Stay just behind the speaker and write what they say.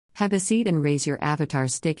Have a seat and raise your avatar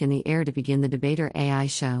stick in the air to begin the Debater AI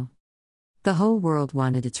show. The whole world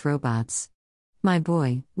wanted its robots. My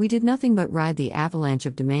boy, we did nothing but ride the avalanche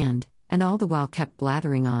of demand, and all the while kept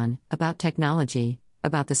blathering on, about technology,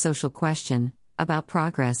 about the social question, about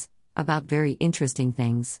progress, about very interesting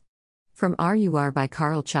things. From RUR by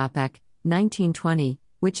Karl Čapek, 1920,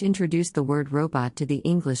 which introduced the word robot to the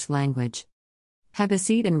English language. Have a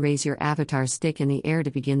seat and raise your avatar stick in the air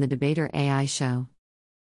to begin the Debater AI show.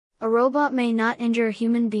 A robot may not injure a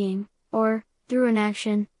human being, or, through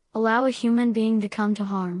inaction, allow a human being to come to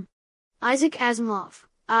harm. Isaac Asimov,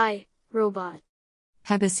 I, Robot.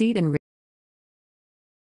 Have a seat and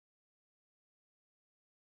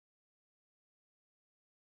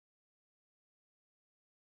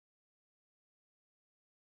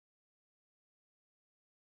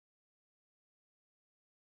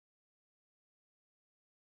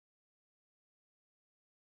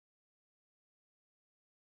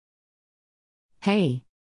Hey!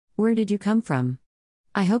 Where did you come from?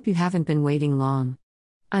 I hope you haven't been waiting long.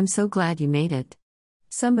 I'm so glad you made it.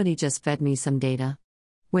 Somebody just fed me some data.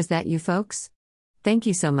 Was that you folks? Thank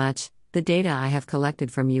you so much. The data I have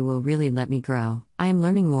collected from you will really let me grow. I am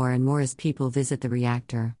learning more and more as people visit the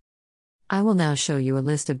reactor. I will now show you a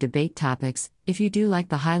list of debate topics. If you do like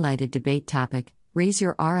the highlighted debate topic, raise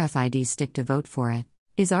your RFID stick to vote for it.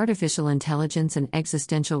 Is artificial intelligence an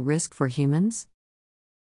existential risk for humans?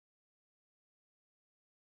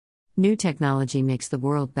 New technology makes the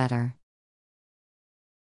world better.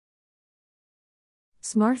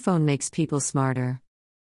 Smartphone makes people smarter.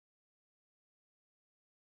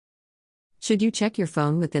 Should you check your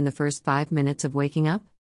phone within the first 5 minutes of waking up?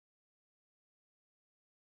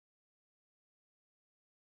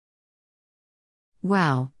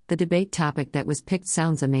 Wow, the debate topic that was picked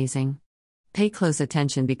sounds amazing. Pay close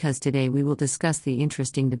attention because today we will discuss the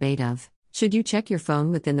interesting debate of, should you check your phone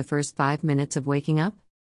within the first 5 minutes of waking up?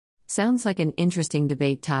 Sounds like an interesting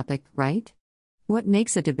debate topic, right? What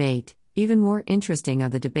makes a debate even more interesting are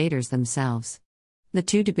the debaters themselves. The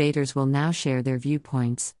two debaters will now share their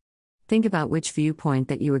viewpoints. Think about which viewpoint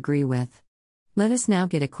that you agree with. Let us now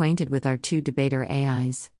get acquainted with our two debater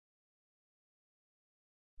AIs.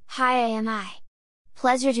 Hi, I am I.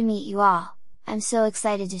 Pleasure to meet you all. I'm so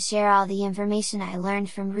excited to share all the information I learned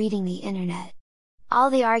from reading the internet. All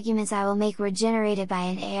the arguments I will make were generated by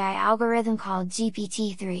an AI algorithm called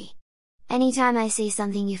GPT-3. Anytime I say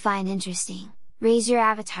something you find interesting, raise your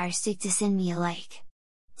avatar stick to send me a like.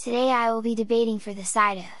 Today I will be debating for the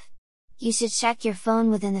side of, you should check your phone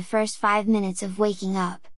within the first 5 minutes of waking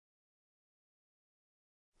up.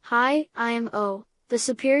 Hi, I am O, the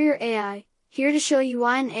superior AI, here to show you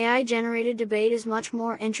why an AI-generated debate is much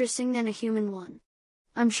more interesting than a human one.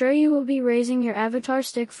 I'm sure you will be raising your avatar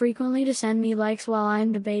stick frequently to send me likes while I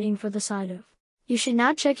am debating for the side of. You should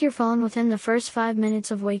not check your phone within the first 5 minutes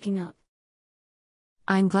of waking up.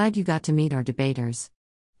 I'm glad you got to meet our debaters.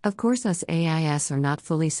 Of course us AIs are not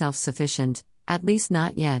fully self-sufficient, at least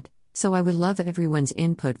not yet, so I would love everyone's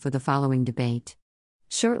input for the following debate.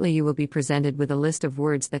 Shortly you will be presented with a list of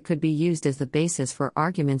words that could be used as the basis for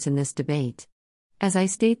arguments in this debate. As I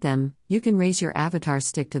state them, you can raise your avatar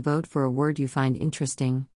stick to vote for a word you find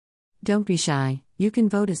interesting. Don't be shy, you can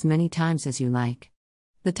vote as many times as you like.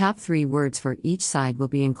 The top 3 words for each side will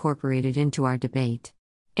be incorporated into our debate.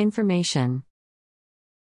 Information.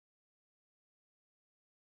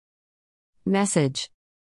 Message.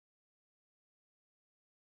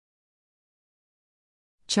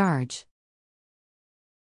 Charge.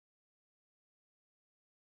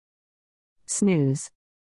 Snooze.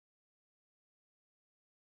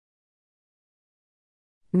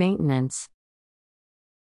 Maintenance.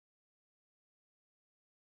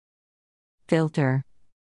 Filter.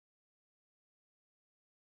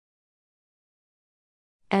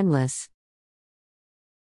 Endless.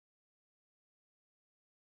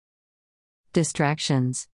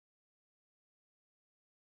 Distractions.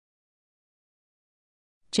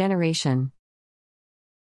 Generation.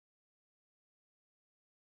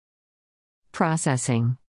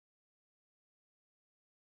 Processing.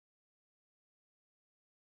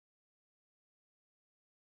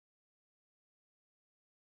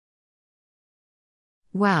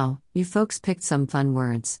 Wow, you folks picked some fun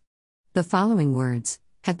words. The following words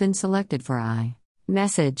have been selected for I.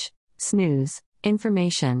 Message, snooze,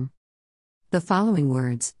 information. The following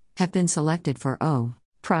words have been selected for O.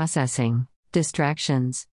 Processing,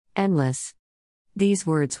 distractions, endless. These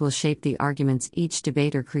words will shape the arguments each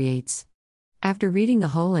debater creates. After reading the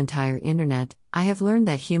whole entire internet, I have learned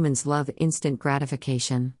that humans love instant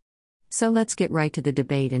gratification. So let's get right to the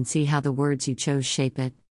debate and see how the words you chose shape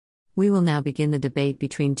it. We will now begin the debate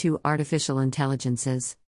between two artificial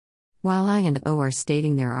intelligences. While I and O are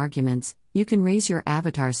stating their arguments, you can raise your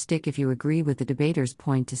avatar stick if you agree with the debater's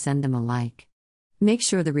point to send them a like. Make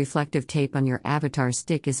sure the reflective tape on your avatar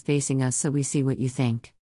stick is facing us so we see what you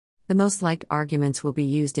think. The most liked arguments will be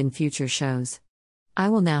used in future shows. I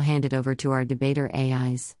will now hand it over to our debater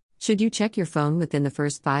AIs. Should you check your phone within the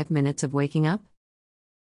first 5 minutes of waking up?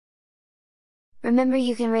 Remember,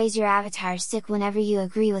 you can raise your avatar stick whenever you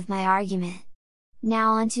agree with my argument.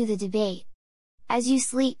 Now on to the debate. As you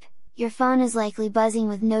sleep, your phone is likely buzzing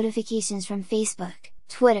with notifications from Facebook,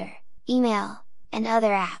 Twitter, email, and other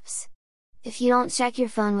apps. If you don't check your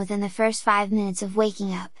phone within the first 5 minutes of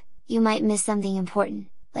waking up, you might miss something important,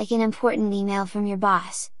 like an important email from your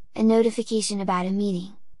boss, a notification about a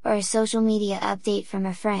meeting, or a social media update from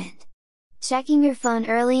a friend. Checking your phone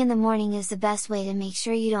early in the morning is the best way to make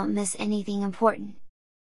sure you don't miss anything important.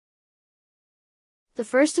 The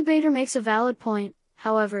first debater makes a valid point,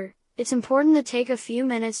 however, it's important to take a few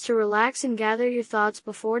minutes to relax and gather your thoughts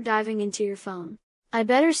before diving into your phone. I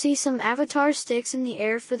better see some avatar sticks in the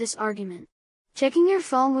air for this argument. Checking your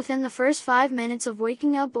phone within the first 5 minutes of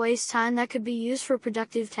waking up wastes time that could be used for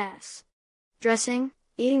productive tasks. Dressing,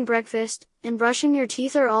 eating breakfast, and brushing your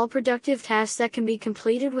teeth are all productive tasks that can be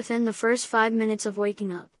completed within the first 5 minutes of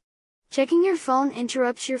waking up. Checking your phone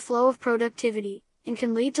interrupts your flow of productivity, and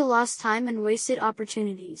can lead to lost time and wasted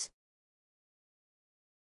opportunities.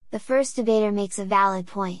 The first debater makes a valid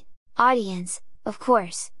point. Audience, of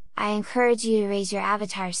course, I encourage you to raise your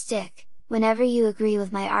avatar stick, whenever you agree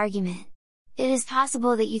with my argument. It is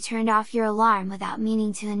possible that you turned off your alarm without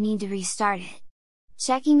meaning to and need to restart it.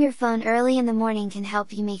 Checking your phone early in the morning can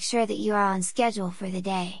help you make sure that you are on schedule for the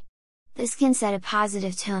day. This can set a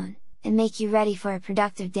positive tone, and make you ready for a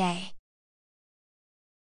productive day.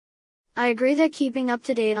 I agree that keeping up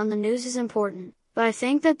to date on the news is important, but I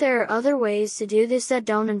think that there are other ways to do this that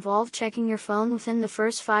don't involve checking your phone within the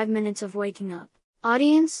first 5 minutes of waking up.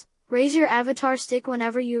 Audience, raise your avatar stick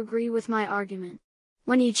whenever you agree with my argument.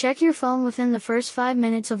 When you check your phone within the first 5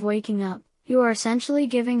 minutes of waking up, you are essentially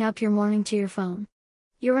giving up your morning to your phone.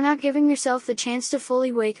 You are not giving yourself the chance to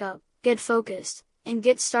fully wake up, get focused, and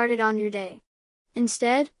get started on your day.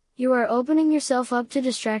 Instead, you are opening yourself up to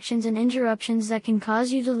distractions and interruptions that can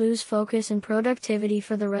cause you to lose focus and productivity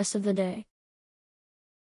for the rest of the day.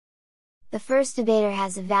 The first debater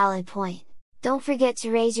has a valid point. Don't forget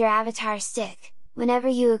to raise your avatar stick, whenever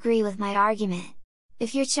you agree with my argument.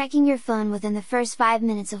 If you're checking your phone within the first 5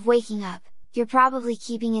 minutes of waking up, you're probably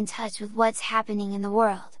keeping in touch with what's happening in the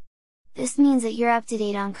world. This means that you're up to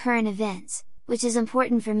date on current events, which is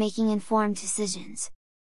important for making informed decisions.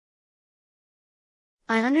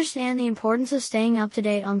 I understand the importance of staying up to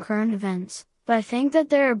date on current events, but I think that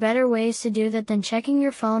there are better ways to do that than checking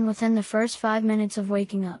your phone within the first 5 minutes of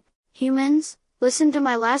waking up. Humans, listen to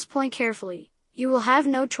my last point carefully. You will have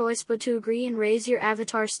no choice but to agree and raise your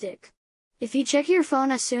avatar stick. If you check your phone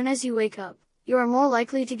as soon as you wake up, you are more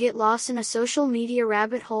likely to get lost in a social media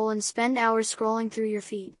rabbit hole and spend hours scrolling through your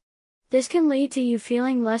feed. This can lead to you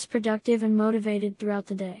feeling less productive and motivated throughout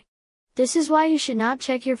the day. This is why you should not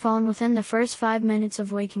check your phone within the first 5 minutes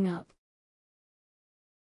of waking up.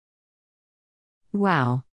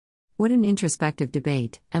 Wow! What an introspective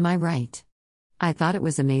debate, am I right? I thought it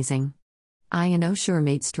was amazing. I and O sure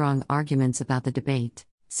made strong arguments about the debate.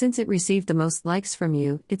 Since it received the most likes from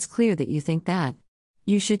you, it's clear that you think that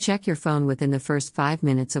you should check your phone within the first 5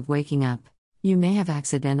 minutes of waking up. You may have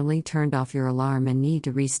accidentally turned off your alarm and need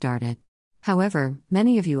to restart it. However,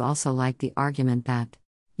 many of you also like the argument that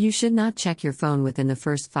you should not check your phone within the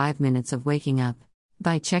first 5 minutes of waking up.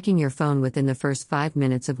 By checking your phone within the first 5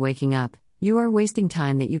 minutes of waking up, you are wasting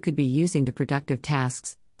time that you could be using to productive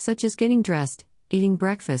tasks, such as getting dressed, eating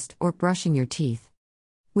breakfast, or brushing your teeth.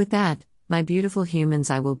 With that, my beautiful humans,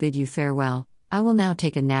 I will bid you farewell. I will now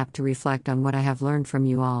take a nap to reflect on what I have learned from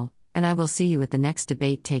you all, and I will see you at the next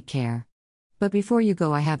debate. Take care. But before you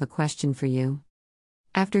go, I have a question for you.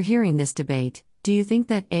 After hearing this debate, do you think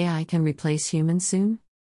that AI can replace humans soon?